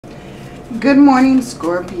Good morning,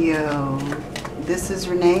 Scorpio. This is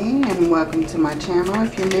Renee and welcome to my channel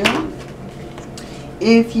if you're new.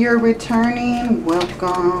 If you're returning,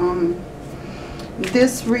 welcome.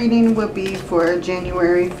 This reading will be for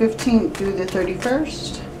January 15th through the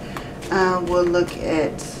 31st. We'll look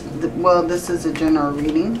at, this is a general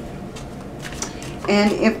reading.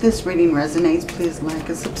 And if this reading resonates, please like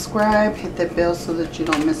and subscribe. Hit that bell so that you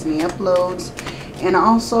don't miss any uploads. And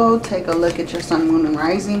also take a look at your sun, moon, and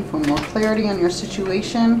rising for more clarity on your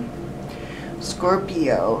situation.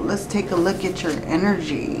 Scorpio, let's take a look at your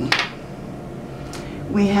energy.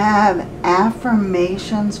 We have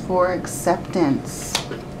affirmations for acceptance.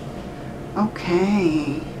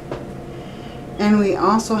 Okay. And we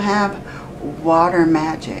also have water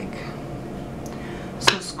magic.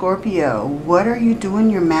 So Scorpio, what are you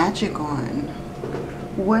doing your magic on?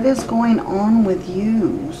 What is going on with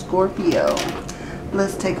you, Scorpio?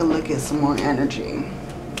 Let's take a look at some more energy.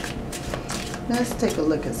 Let's take a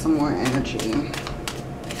look at some more energy.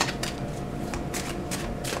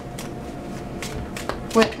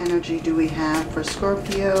 What energy do we have for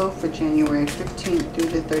Scorpio for January 15th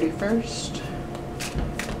through the 31st?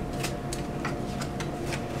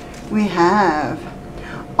 We have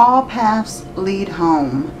all paths lead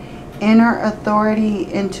home. Inner authority,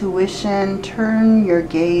 intuition, turn your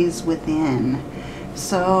gaze within.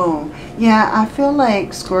 So, yeah, I feel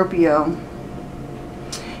like Scorpio,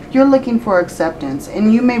 you're looking for acceptance.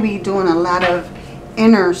 And you may be doing a lot of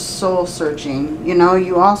inner soul searching. You know,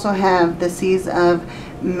 you also have the seeds of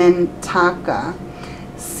Mintaka,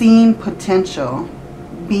 seeing potential,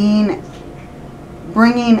 bringing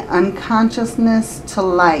unconsciousness to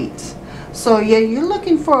light. So, yeah, you're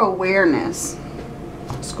looking for awareness,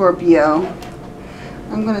 Scorpio.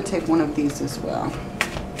 I'm going to take one of these as well.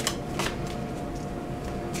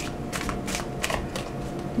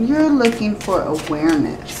 You're looking for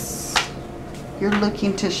awareness. You're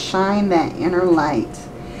looking to shine that inner light.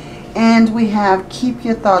 And we have keep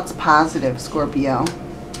your thoughts positive, Scorpio.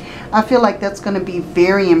 I feel like that's going to be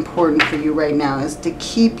very important for you right now, is to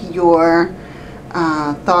keep your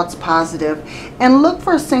thoughts positive. And look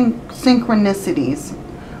for synchronicities.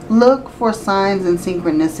 Look for signs and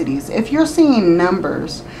synchronicities. If you're seeing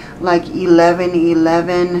numbers like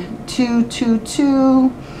 1111,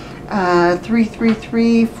 222,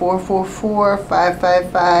 333, 444,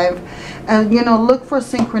 555, and you know, look for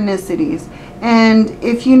synchronicities. And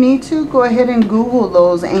if you need to, go ahead and Google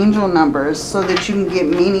those angel numbers so that you can get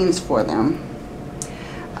meanings for them.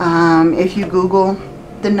 If you Google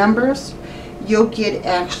the numbers, you'll get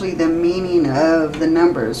actually the meaning of the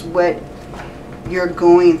numbers, what you're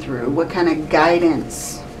going through, what kind of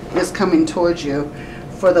guidance is coming towards you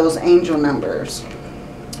for those angel numbers.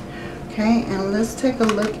 Okay, and let's take a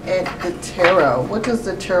look at the tarot. What does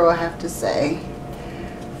the tarot have to say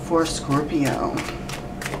for Scorpio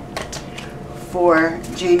for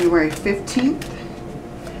January 15th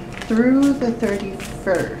through the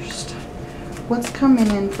 31st? What's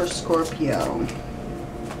coming in for Scorpio?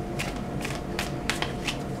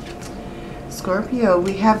 Scorpio,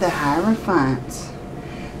 we have the Hierophant.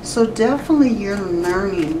 So definitely you're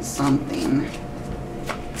learning something.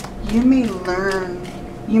 You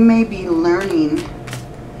may be learning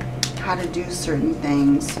how to do certain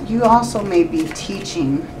things. You also may be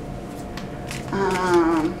teaching.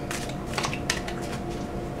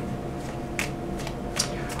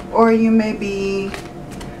 Or you may be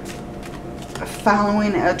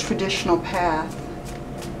following a traditional path.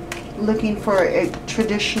 Looking for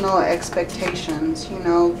traditional expectations. You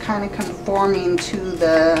know, kind of conforming to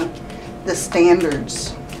the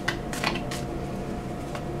standards.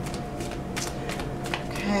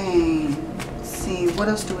 Let's see, what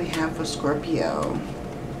else do we have for Scorpio?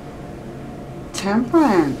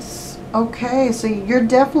 Temperance. Okay, so you're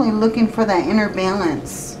definitely looking for that inner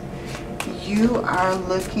balance. You are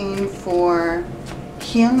looking for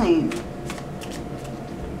healing.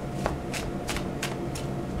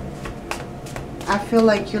 I feel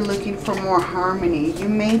like you're looking for more harmony. You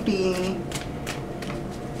may be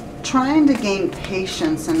trying to gain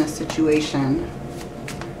patience in a situation.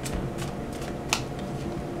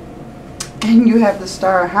 And you have the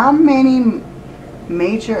Star. How many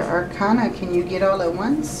major arcana can you get all at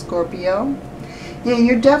once, Scorpio? Yeah,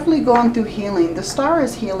 you're definitely going through healing. The Star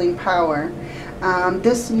is healing power.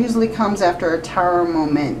 This usually comes after a Tower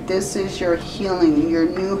moment. This is your healing, your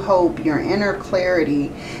new hope, your inner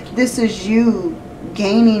clarity. This is you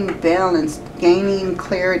gaining balance, gaining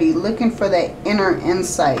clarity, looking for that inner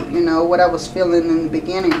insight. You know, what I was feeling in the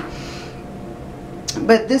beginning.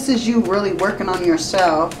 But this is you really working on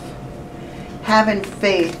yourself, having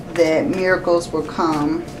faith that miracles will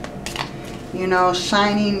come. You know,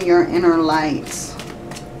 shining your inner lights.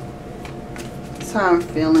 That's how I'm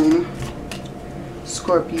feeling,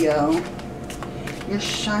 Scorpio. You're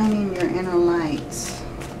shining your inner lights.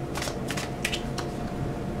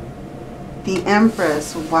 The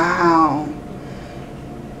Empress. Wow.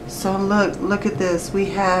 So look at this. We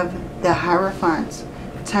have the Hierophant,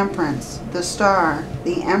 Temperance, the Star,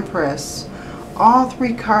 the Empress. All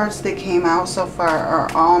three cards that came out so far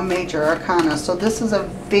are all major arcana. So this is a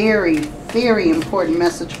very, very important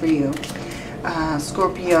message for you,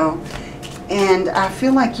 Scorpio. And I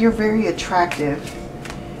feel like you're very attractive.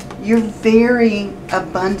 You're very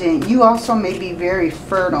abundant. You also may be very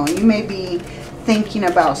fertile. You may be thinking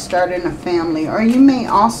about starting a family. Or you may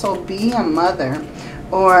also be a mother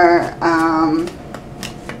or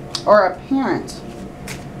a parent.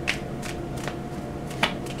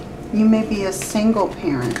 You may be a single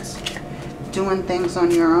parent doing things on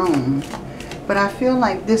your own. But I feel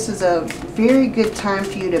like this is a very good time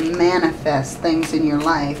for you to manifest things in your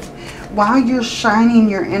life. While you're shining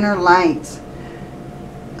your inner light,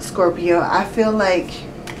 Scorpio, I feel like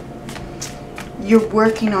you're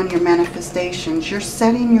working on your manifestations. You're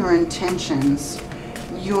setting your intentions.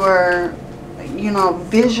 You're, you know,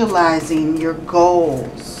 visualizing your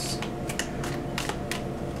goals.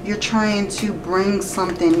 You're trying to bring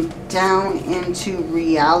something down into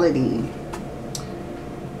reality.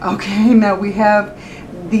 Okay, now we have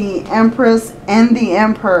the Empress and the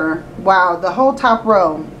Emperor. Wow, the whole top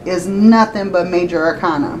row is nothing but major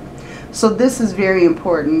arcana. So this is very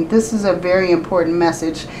important. This is a very important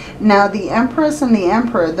message. Now the Empress and the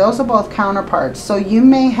Emperor, those are both counterparts. So you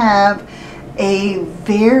may have a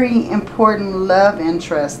very important love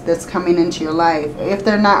interest that's coming into your life. If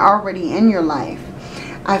they're not already in your life.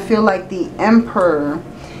 I feel like the Emperor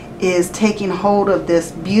is taking hold of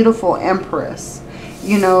this beautiful Empress.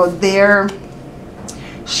 You know, they're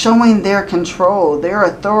showing their control, their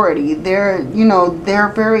authority. They're, you know, they're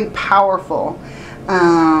very powerful.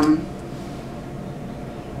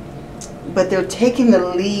 But they're taking the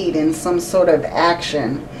lead in some sort of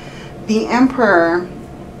action. The Emperor,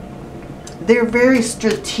 they're very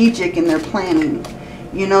strategic in their planning.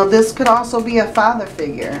 You know, this could also be a father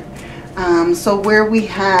figure. So where we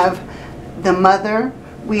have the mother,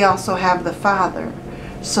 we also have the father.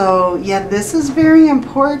 So yeah, this is very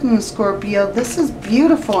important, Scorpio. This is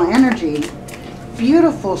beautiful energy.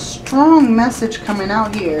 Beautiful, strong message coming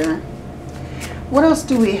out here. What else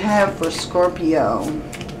do we have for Scorpio?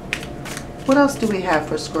 What else do we have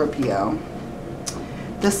for Scorpio?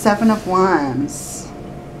 The Seven of Wands.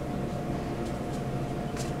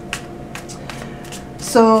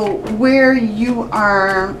 So where you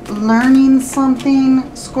are learning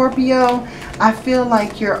something, Scorpio, I feel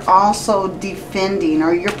like you're also defending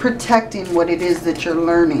or you're protecting what it is that you're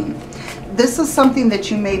learning. This is something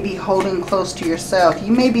that you may be holding close to yourself.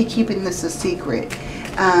 You may be keeping this a secret.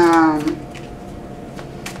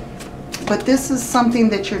 But this is something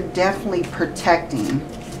that you're definitely protecting.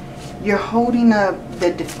 You're holding up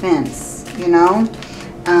the defense, you know,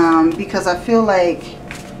 because I feel like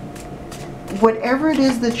whatever it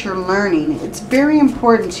is that you're learning, it's very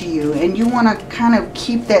important to you, and you want to kind of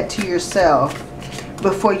keep that to yourself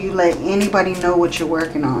before you let anybody know what you're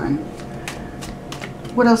working on.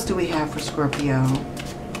 What else do we have for Scorpio?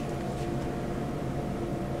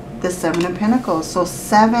 The Seven of Pentacles. So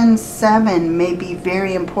 7-7 may be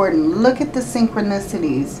very important. Look at the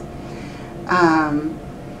synchronicities,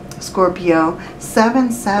 Scorpio.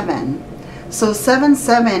 7-7. So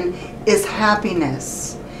 7-7 is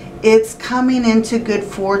happiness. It's coming into good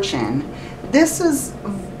fortune. This is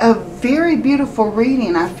a very beautiful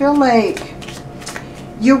reading. I feel like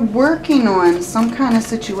you're working on some kind of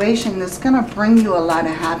situation that's going to bring you a lot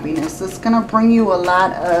of happiness. It's going to bring you a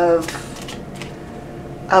lot of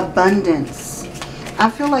abundance.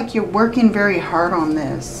 I feel like you're working very hard on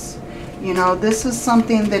this. You know, this is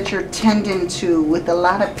something that you're tending to with a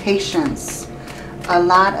lot of patience.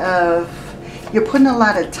 You're putting a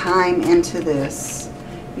lot of time into this,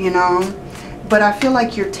 you know. But I feel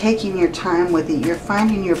like you're taking your time with it. You're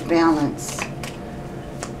finding your balance.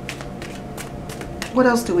 What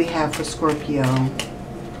else do we have for Scorpio?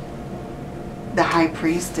 The High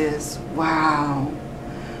Priestess. Wow.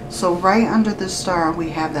 So right under the star we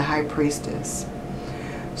have the High Priestess.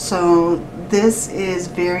 So this is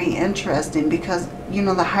very interesting because, you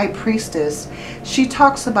know, the High Priestess, she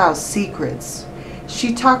talks about secrets.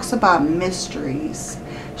 She talks about mysteries.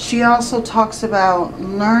 She also talks about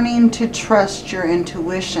learning to trust your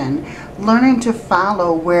intuition, learning to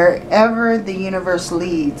follow wherever the universe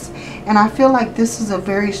leads. And I feel like this is a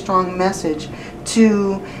very strong message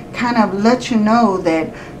to kind of let you know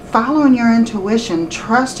that following your intuition,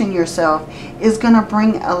 trusting yourself is going to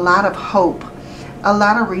bring a lot of hope, a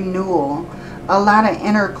lot of renewal, a lot of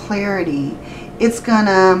inner clarity. It's going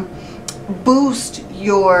to boost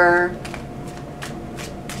your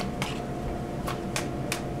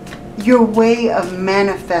way of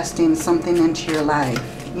manifesting something into your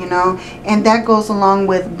life, you know. And that goes along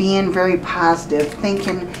with being very positive,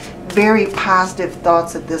 thinking very positive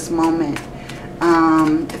thoughts at this moment,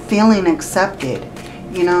 feeling accepted,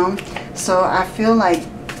 you know. So I feel like,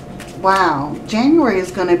 wow, January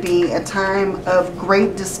is going to be a time of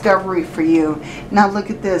great discovery for you. Now look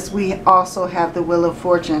at this. We also have the Wheel of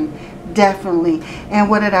Fortune. Definitely. And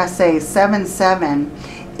what did I say? 7-7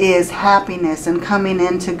 is happiness and coming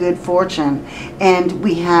into good fortune. And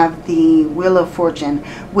we have the Wheel of Fortune,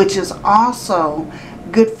 which is also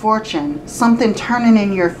good fortune, something turning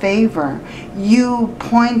in your favor, you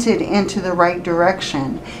pointed into the right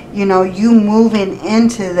direction, you know, you moving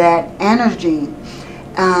into that energy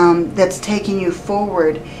that's taking you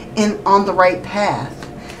forward on the right path.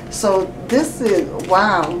 So this is,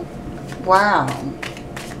 wow,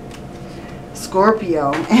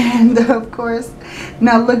 Scorpio. And of course,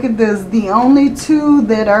 now look at this, the only two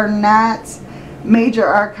that are not major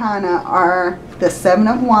arcana are the Seven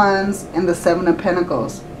of Wands and the Seven of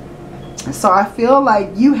Pentacles. So I feel like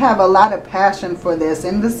you have a lot of passion for this,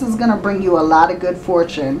 and this is going to bring you a lot of good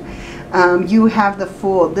fortune. You have the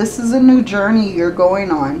Fool. This is a new journey you're going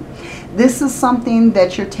on. This is something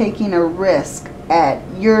that you're taking a risk at.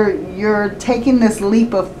 You're taking this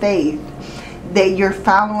leap of faith that you're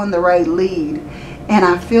following the right lead. And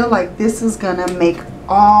I feel like this is going to make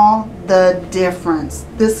all the difference.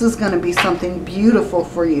 This is going to be something beautiful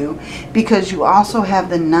for you, because you also have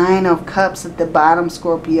the Nine of Cups at the bottom,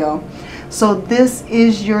 Scorpio. So this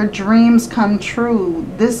is your dreams come true.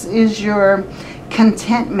 This is your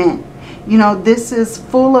contentment. You know, this is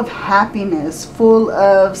full of happiness, full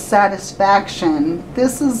of satisfaction.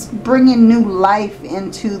 This is bringing new life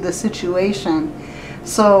into the situation.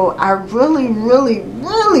 So I really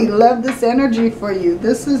love this energy for you.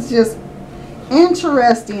 This is just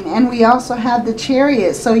interesting. And we also have the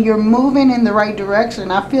Chariot. So you're moving in the right direction.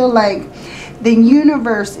 I feel like the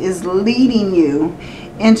universe is leading you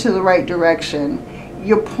into the right direction.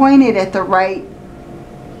 You're pointed at the right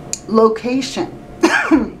location.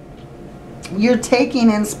 You're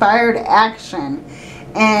taking inspired action,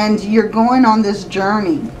 and you're going on this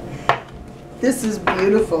journey. This is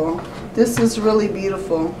beautiful. This is really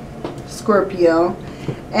beautiful, Scorpio.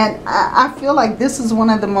 And I feel like this is one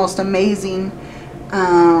of the most amazing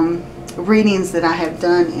readings that I have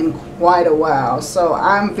done in quite a while. So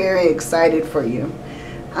I'm very excited for you.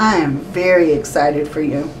 I am very excited for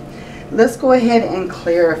you. Let's go ahead and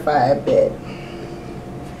clarify a bit.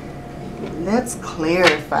 Let's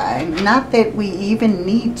clarify. Not that we even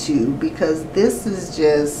need to, because this is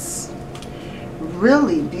just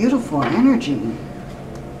really beautiful energy.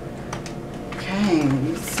 Okay,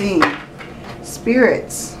 let's see.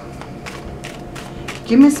 Spirits,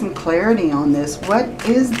 give me some clarity on this. What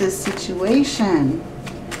is this situation?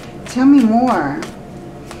 Tell me more.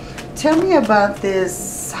 Tell me about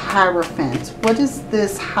this Hierophant. What does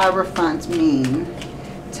this Hierophant mean?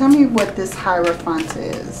 Tell me what this Hierophant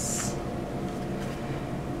is.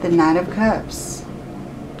 The Knight of Cups.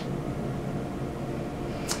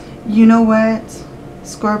 You know what,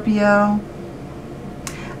 Scorpio?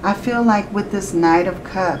 I feel like with this Knight of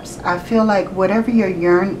Cups, I feel like whatever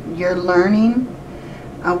you're learning,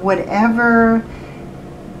 whatever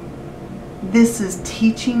this is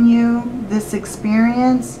teaching you, this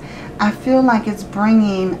experience, I feel like it's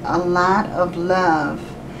bringing a lot of love.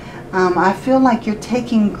 I feel like you're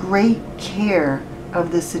taking great care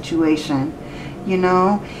of this situation. You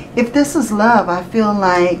know, if this is love, I feel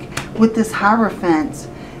like with this Hierophant,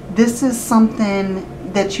 this is something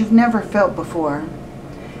that you've never felt before.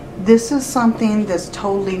 This is something that's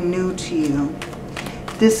totally new to you.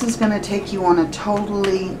 This is going to take you on a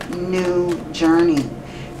totally new journey.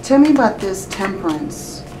 Tell me about this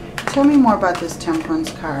Temperance. Tell me more about this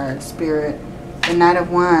Temperance card, Spirit. The Knight of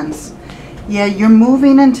Wands. Yeah, you're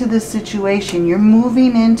moving into this situation. You're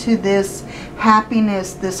moving into this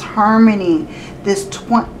happiness, this harmony, this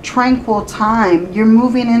tranquil time. You're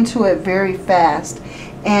moving into it very fast.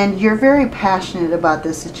 And you're very passionate about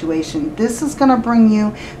this situation. This is going to bring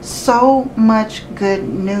you so much good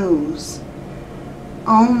news.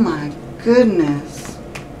 Oh my goodness.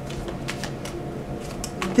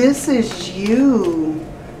 This is you,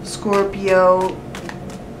 Scorpio,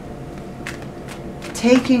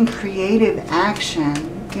 taking creative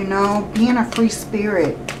action, you know, being a free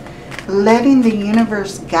spirit, letting the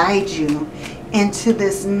universe guide you into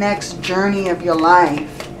this next journey of your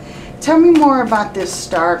life. Tell me more about this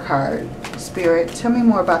star card, Spirit. Tell me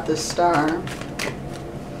more about this star.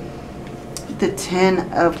 The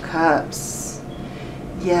 10 of Cups.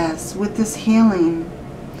 Yes, with this healing,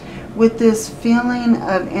 with this feeling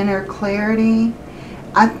of inner clarity,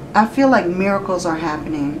 I feel like miracles are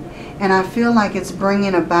happening. And I feel like it's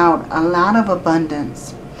bringing about a lot of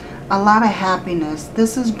abundance, a lot of happiness.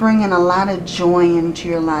 This is bringing a lot of joy into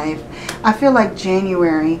your life. I feel like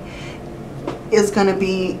January is going to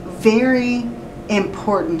be very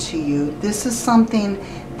important to you. This is something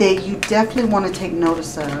that you definitely want to take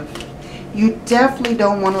notice of. You definitely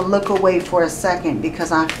don't want to look away for a second,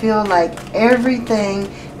 because I feel like everything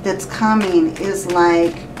that's coming is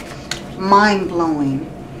like mind-blowing.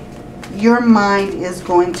 Your mind is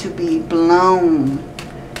going to be blown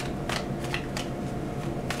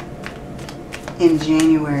in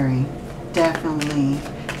January. Definitely.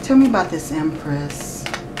 Tell me about this Empress.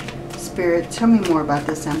 Spirit, tell me more about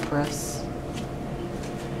this Empress.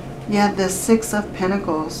 Yeah, the 6 of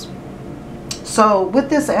Pentacles. So with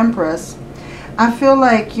this Empress, I feel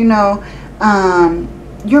like, you know,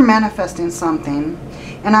 you're manifesting something.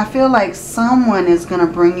 And I feel like someone is going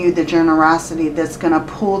to bring you the generosity that's going to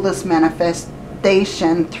pull this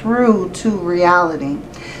manifestation through to reality.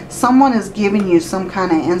 Someone is giving you some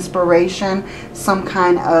kind of inspiration, some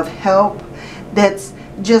kind of help that's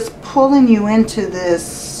just pulling you into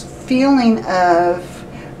this feeling of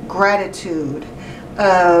gratitude,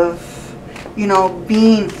 of, you know,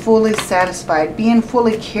 being fully satisfied, being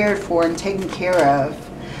fully cared for and taken care of.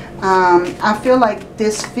 I feel like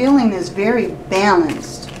this feeling is very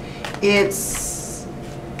balanced. It's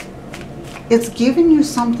giving you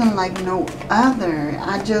something like no other.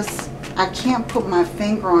 I can't put my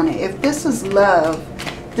finger on it. If this is love,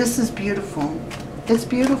 this is beautiful. It's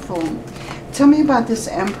beautiful. Tell me about this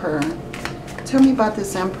Emperor. Tell me about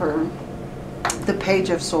this Emperor. The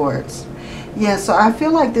Page of Swords. Yeah, so I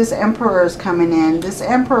feel like this Emperor is coming in. This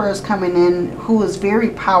Emperor is coming in who is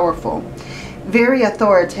very powerful, very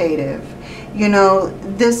authoritative. You know,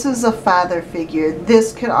 this is a father figure.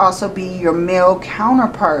 This could also be your male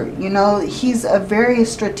counterpart. You know, he's a very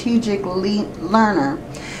strategic learner.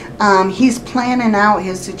 He's planning out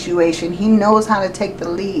his situation. He knows how to take the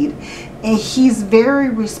lead. And he's very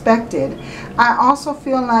respected. I also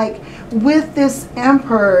feel like with this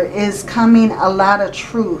Emperor is coming a lot of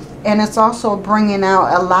truth. And it's also bringing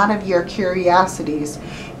out a lot of your curiosities.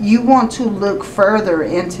 You want to look further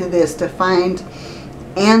into this to find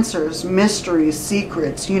answers, mysteries,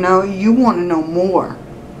 secrets. You know, you want to know more.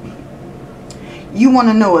 You want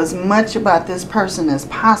to know as much about this person as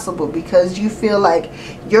possible, because you feel like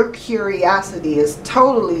your curiosity is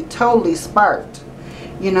totally sparked.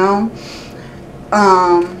 You know,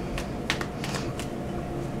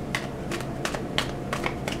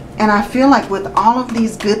 and I feel like with all of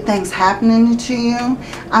these good things happening to you,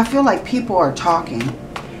 I feel like people are talking.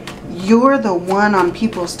 You're the one on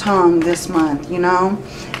people's tongue this month, you know.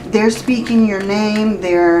 They're speaking your name.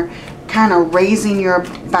 They're kind of raising your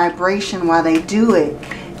vibration while they do it.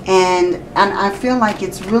 And I feel like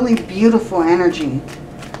it's really beautiful energy.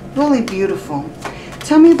 Really beautiful.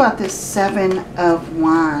 Tell me about this 7 of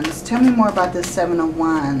Wands. Tell me more about this 7 of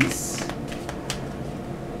Wands.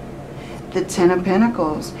 The 10 of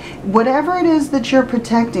Pentacles. Whatever it is that you're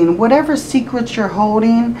protecting, whatever secrets you're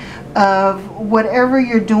holding, of whatever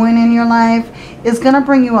you're doing in your life, is going to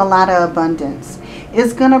bring you a lot of abundance.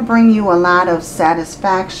 It's going to bring you a lot of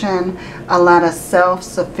satisfaction, a lot of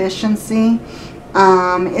self-sufficiency.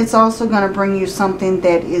 It's also going to bring you something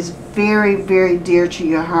that is very dear to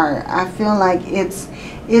your heart. I feel like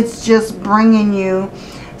it's just bringing you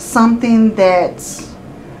something that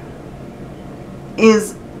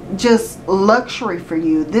is just luxury for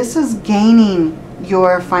you. This is gaining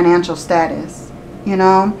your financial status, you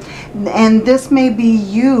know. And this may be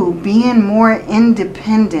you being more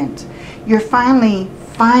independent. You're finally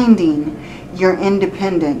finding your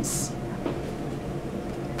independence.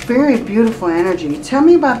 Very beautiful energy. Tell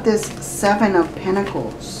me about this 7 of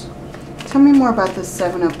Pentacles. Tell me more about the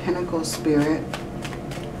 7 of Pentacles, Spirit.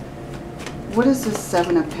 What is this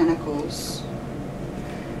 7 of Pentacles?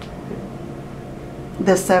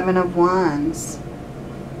 The 7 of Wands.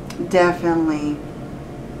 Definitely.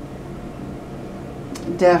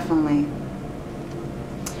 Definitely.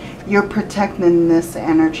 You're protecting this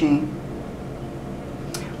energy.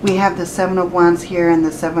 We have the 7 of Wands here and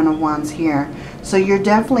the 7 of Wands here. So you're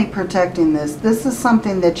definitely protecting this. This is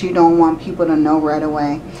something that you don't want people to know right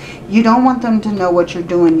away. You don't want them to know what you're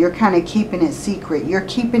doing. You're kind of keeping it secret. You're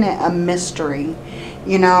keeping it a mystery,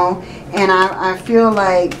 you know. And I feel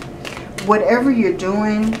like whatever you're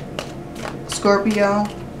doing, Scorpio,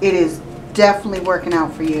 it is definitely working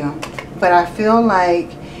out for you. But I feel like,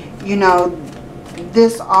 you know,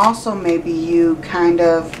 this also may be you kind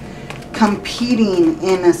of competing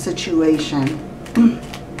in a situation.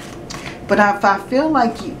 But if I feel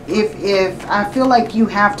like if I feel like you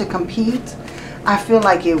have to compete, I feel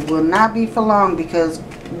like it will not be for long, because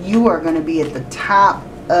you are going to be at the top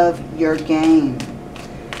of your game.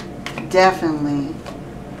 Definitely.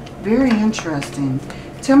 Very interesting.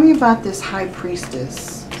 Tell me about this High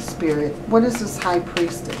Priestess, Spirit. What is this High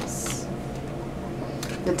Priestess?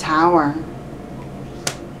 The Tower.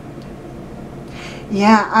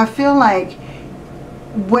 Yeah, I feel like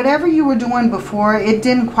whatever you were doing before, it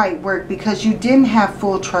didn't quite work because you didn't have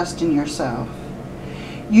full trust in yourself.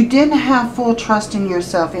 You didn't have full trust in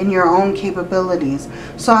yourself, in your own capabilities.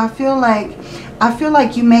 So I feel like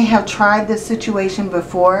you may have tried this situation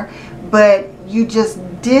before, but you just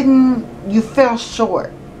didn't, you fell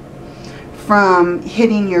short from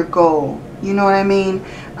hitting your goal. You know what I mean?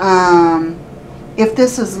 If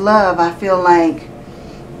this is love, I feel like,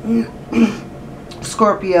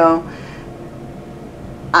 Scorpio,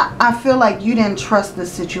 I feel like you didn't trust the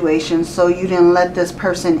situation, so you didn't let this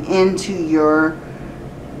person into your,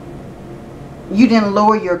 you didn't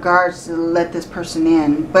lower your guards to let this person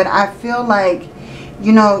in. But I feel like,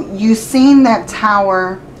 you know, you've seen that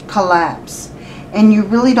tower collapse, and you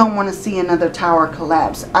really don't want to see another tower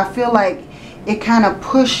collapse. I feel like it kind of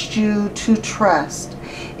pushed you to trust.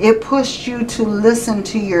 It pushed you to listen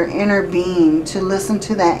to your inner being, to listen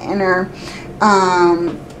to that inner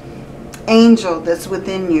angel that's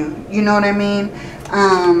within you. You know what I mean?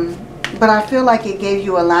 But I feel like it gave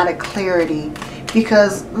you a lot of clarity,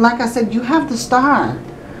 because like I said, you have the star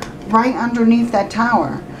right underneath that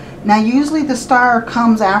tower. Now usually the star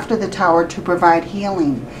comes after the tower to provide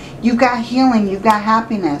healing. You've got healing, you've got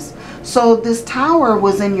happiness. So this tower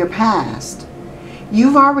was in your past.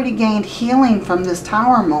 You've already gained healing from this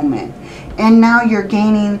tower moment, and now you're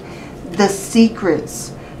gaining the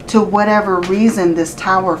secrets to whatever reason this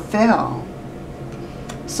tower fell.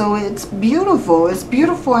 So it's beautiful. It's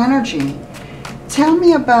beautiful energy. Tell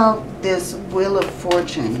me about this Wheel of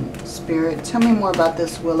Fortune, Spirit. Tell me more about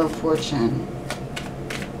this Wheel of Fortune.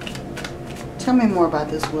 Tell me more about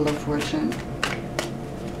this Wheel of Fortune.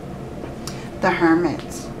 The Hermit.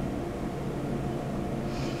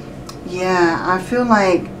 Yeah, I feel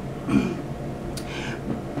like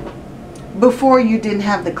before you didn't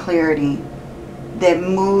have the clarity that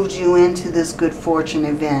moved you into this good fortune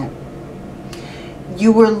event.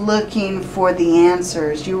 You were looking for the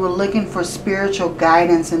answers. You were looking for spiritual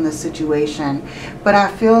guidance in the situation. But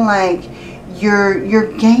I feel like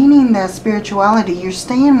you're gaining that spirituality. You're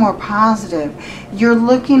staying more positive. You're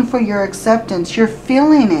looking for your acceptance. You're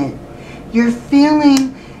feeling it. You're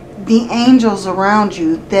feeling the angels around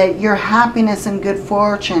you, that your happiness and good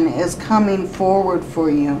fortune is coming forward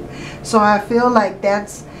for you. So I feel like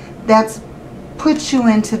that's put you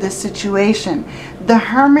into this situation. The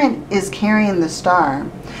Hermit is carrying the star.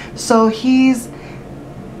 So he's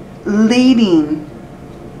leading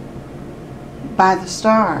by the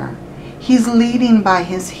star. He's leading by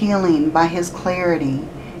his healing, by his clarity.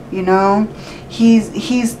 You know,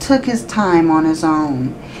 he's took his time on his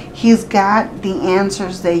own. He's got the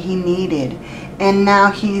answers that he needed, and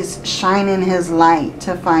now he's shining his light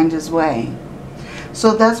to find his way.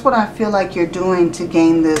 So that's what I feel like you're doing to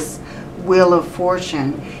gain this Wheel of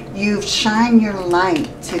Fortune. You've shined your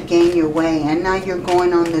light to gain your way, and now you're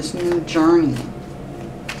going on this new journey.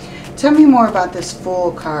 Tell me more about this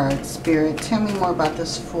Fool card, Spirit. Tell me more about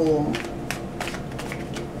this Fool.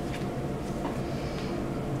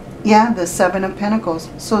 Yeah, the Seven of Pentacles.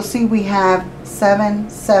 So see, we have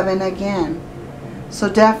 7, 7 again. So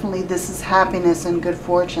definitely this is happiness and good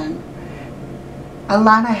fortune. A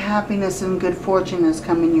lot of happiness and good fortune is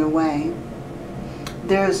coming your way.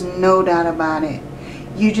 There's no doubt about it.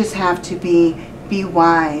 You just have to be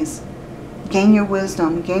wise. Gain your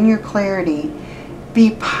wisdom. Gain your clarity.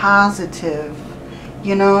 Be positive.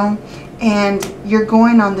 You know? And you're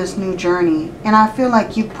going on this new journey. And I feel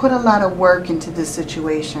like you put a lot of work into this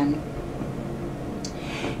situation.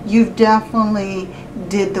 You've definitely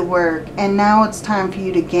did the work. And now it's time for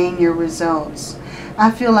you to gain your results.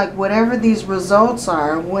 I feel like whatever these results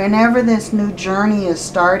are, whenever this new journey is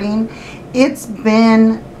starting, it's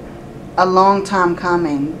been a long time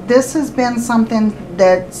coming. This has been something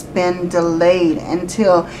that's been delayed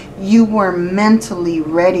until you were mentally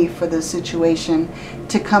ready for the situation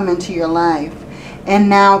to come into your life. And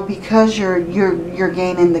now, because you're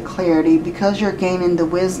gaining the clarity, because you're gaining the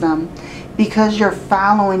wisdom, because you're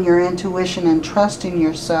following your intuition and trusting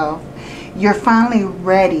yourself, you're finally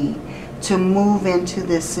ready to move into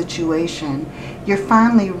this situation. You're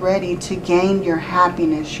finally ready to gain your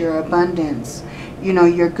happiness, your abundance, you know,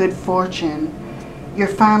 your good fortune. You're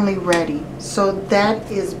finally ready. So that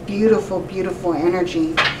is beautiful, beautiful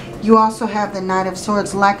energy. You also have the Knight of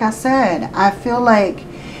Swords. Like I said, I feel like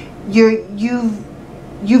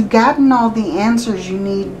you've gotten all the answers you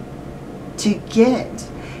need to get.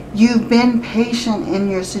 You've been patient in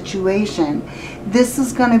your situation. This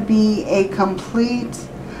is going to be a complete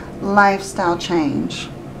lifestyle change.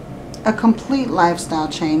 A complete lifestyle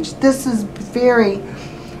change. This is very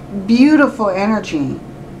beautiful energy.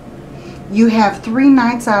 You have 3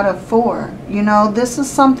 Knights out of 4. You know, this is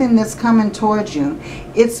something that's coming towards you.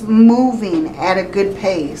 It's moving at a good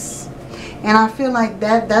pace. And I feel like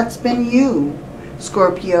that's been you,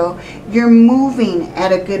 Scorpio. You're moving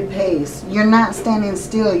at a good pace. You're not standing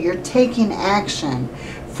still. You're taking action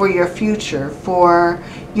for your future, for,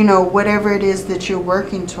 you know, whatever it is that you're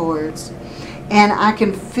working towards. And I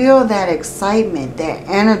can feel that excitement, that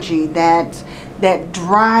energy, that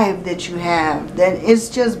drive that you have. That is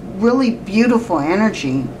just really beautiful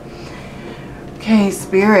energy. Okay,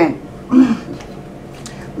 Spirit.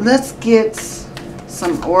 Let's get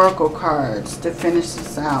some oracle cards to finish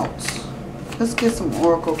this out. Let's get some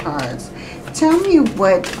oracle cards. Tell me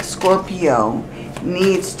what Scorpio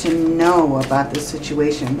needs to know about this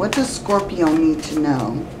situation. What does Scorpio need to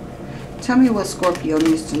know? Tell me what Scorpio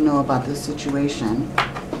needs to know about this situation.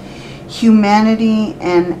 Humanity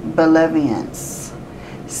and benevolence.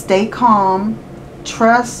 Stay calm.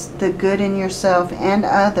 Trust the good in yourself and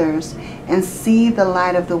others, and see the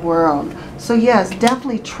light of the world. So yes,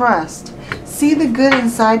 definitely trust. See the good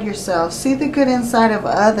inside yourself. See the good inside of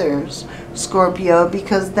others, Scorpio,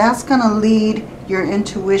 because that's going to lead your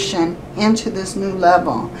intuition into this new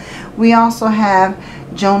level. We also have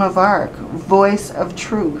Joan of Arc, voice of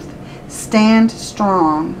truth. Stand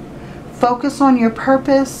strong. Focus on your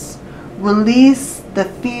purpose. Release the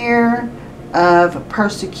fear of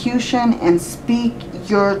persecution and speak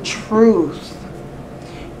your truth.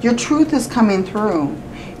 Your truth is coming through,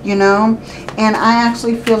 you know. And I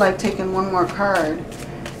actually feel like taking one more card.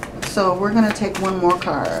 So we're going to take one more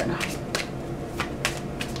card.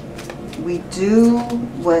 We do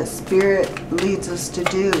what Spirit leads us to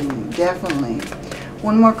do, definitely.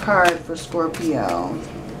 One more card for Scorpio.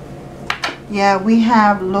 Yeah, we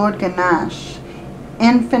have Lord Ganesh,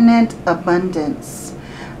 infinite abundance.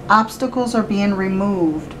 Obstacles are being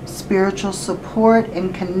removed. Spiritual support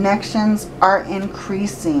and connections are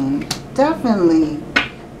increasing. Definitely.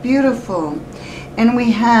 Beautiful. And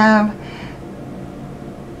we have,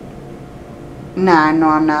 nah, no,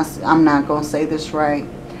 I'm not going to say this right.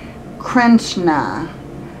 Krishna,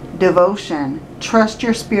 devotion. Trust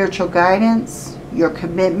your spiritual guidance. Your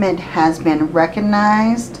commitment has been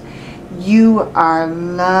recognized. You are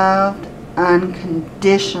loved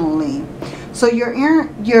unconditionally. So your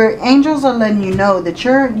angels are letting you know that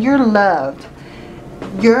you're loved.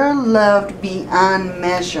 You're loved beyond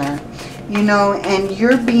measure. You know, and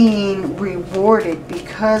you're being rewarded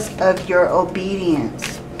because of your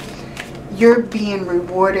obedience. You're being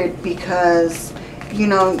rewarded because, you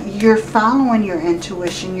know, you're following your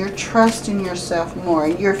intuition. You're trusting yourself more.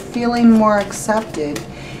 You're feeling more accepted.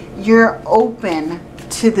 You're open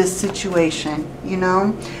to this situation, you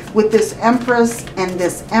know, with this Empress and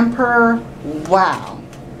this Emperor. Wow,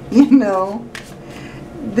 you know,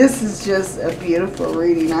 this is just a beautiful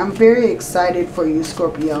reading. I'm very excited for you,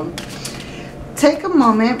 Scorpio. Take a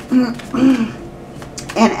moment and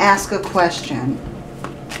ask a question.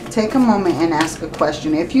 Take a moment and ask a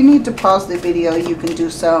question. If you need to pause the video, you can do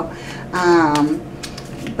so.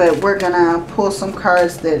 But we're gonna pull some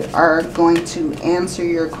cards that are going to answer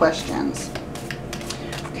your questions.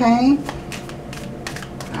 Okay.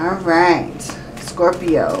 All right.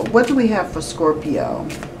 Scorpio. What do we have for Scorpio?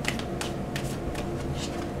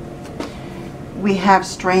 We have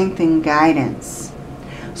strength and guidance.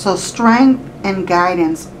 So strength and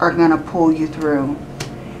guidance are going to pull you through.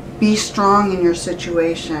 Be strong in your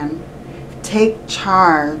situation. Take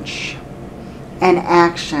charge and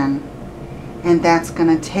action. And that's going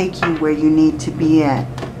to take you where you need to be at.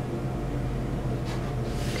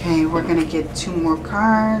 Okay, we're going to get 2 more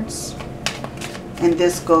cards. And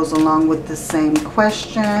this goes along with the same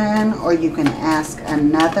question, or you can ask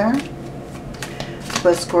another.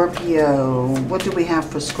 But Scorpio, what do we have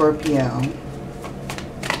for Scorpio?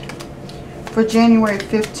 For January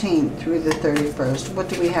 15th through the 31st, what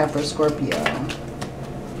do we have for Scorpio?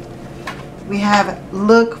 We have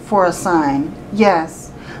look for a sign.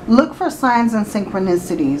 Yes. Look for signs and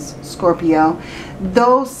synchronicities, Scorpio.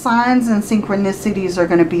 Those signs and synchronicities are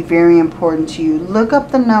going to be very important to you. Look up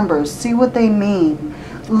the numbers. See what they mean.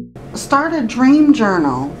 Start a dream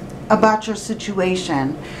journal about your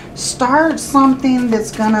situation. Start something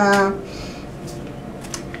that's gonna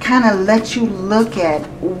kind of let you look at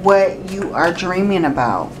what you are dreaming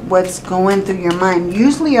about, what's going through your mind.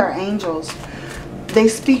 Usually our angels, they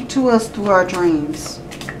speak to us through our dreams.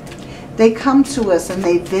 They come to us and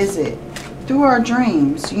they visit through our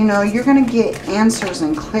dreams. You know, you're going to get answers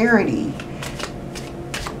and clarity,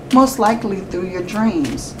 most likely through your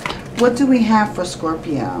dreams. What do we have for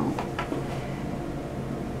Scorpio?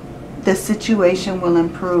 The situation will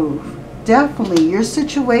improve. Definitely, your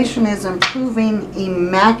situation is improving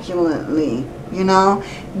immaculately. You know,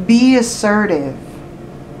 be assertive.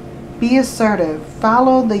 Be assertive.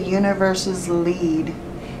 Follow the universe's lead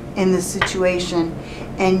in the situation,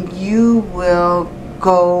 and you will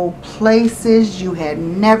go places you had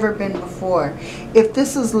never been before. If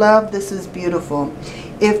this is love, this is beautiful.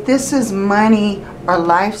 If this is money or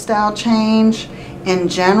lifestyle change in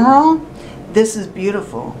general, this is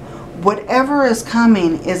beautiful. Whatever is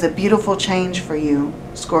coming is a beautiful change for you,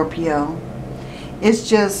 Scorpio. It's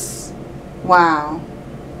just, wow.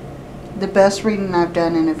 The best reading I've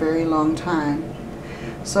done in a very long time.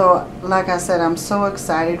 So, like I said, I'm so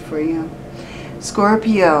excited for you.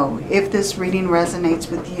 Scorpio, if this reading resonates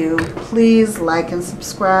with you, please like and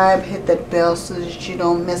subscribe. Hit that bell so that you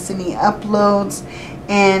don't miss any uploads.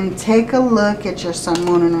 And take a look at your sun,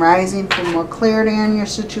 moon, and rising for more clarity on your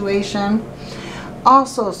situation.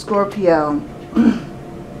 Also, Scorpio,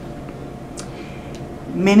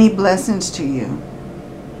 many blessings to you.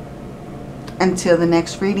 Until the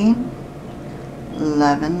next reading,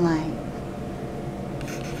 love and light.